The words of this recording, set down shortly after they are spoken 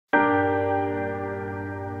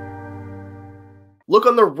look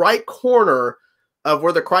on the right corner of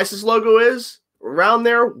where the Crisis logo is. Around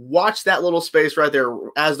there, watch that little space right there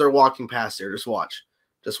as they're walking past there. Just watch.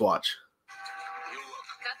 Just watch.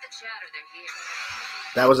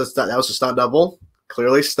 That was a stunt. That was a stunt double.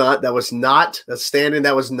 Clearly stunt. That was not a stand-in.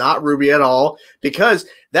 That was not Ruby at all. Because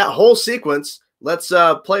that whole sequence, let's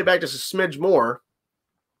play it back just a smidge more.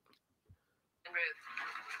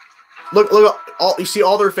 Look, all you see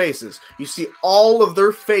all their faces. You see all of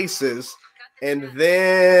their faces, and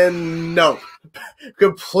then no.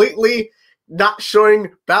 Completely not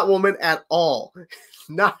showing Batwoman at all.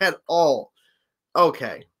 Not at all.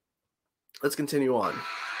 Okay. Let's continue on.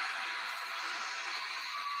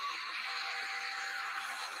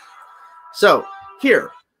 So,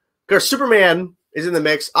 here. Because Superman is in the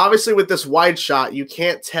mix. Obviously, with this wide shot, you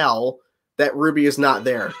can't tell that Ruby is not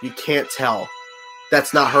there. You can't tell.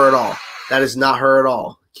 That's not her at all. That is not her at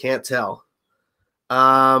all. Can't tell.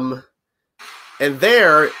 And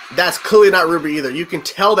there, that's clearly not Ruby either. You can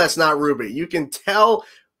tell that's not Ruby. You can tell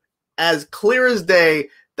as clear as day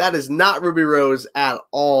that is not Ruby Rose at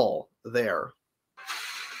all there.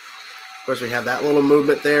 Of course, we have that little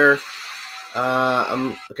movement there.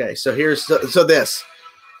 Okay, so here's this.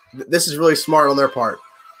 This is really smart on their part.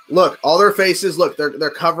 Look, all their faces. Look, they're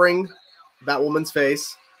covering Batwoman's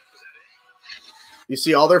face. You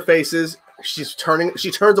see all their faces. She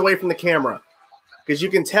turns away from the camera. Because you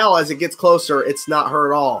can tell as it gets closer, it's not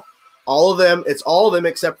her at all. All of them, it's all of them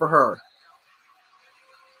except for her.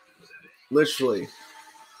 Literally.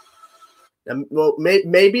 And, well,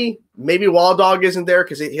 maybe Wild Dog isn't there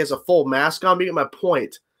because he has a full mask on. But you get my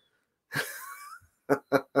point.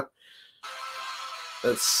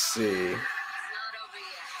 Let's see. Of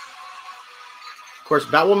course,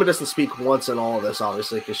 Batwoman doesn't speak once in all of this,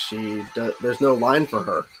 obviously, because there's no line for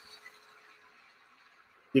her.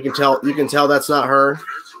 You can tell that's not her.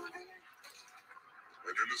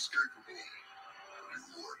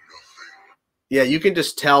 Yeah, you can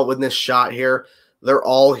just tell with this shot here, they're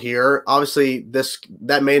all here. Obviously,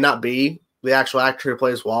 that may not be the actual actor who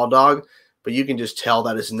plays Wild Dog, but you can just tell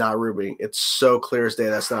that is not Ruby. It's so clear as day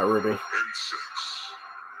that's not Ruby.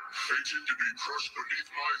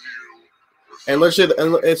 And literally,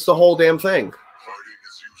 it's the whole damn thing.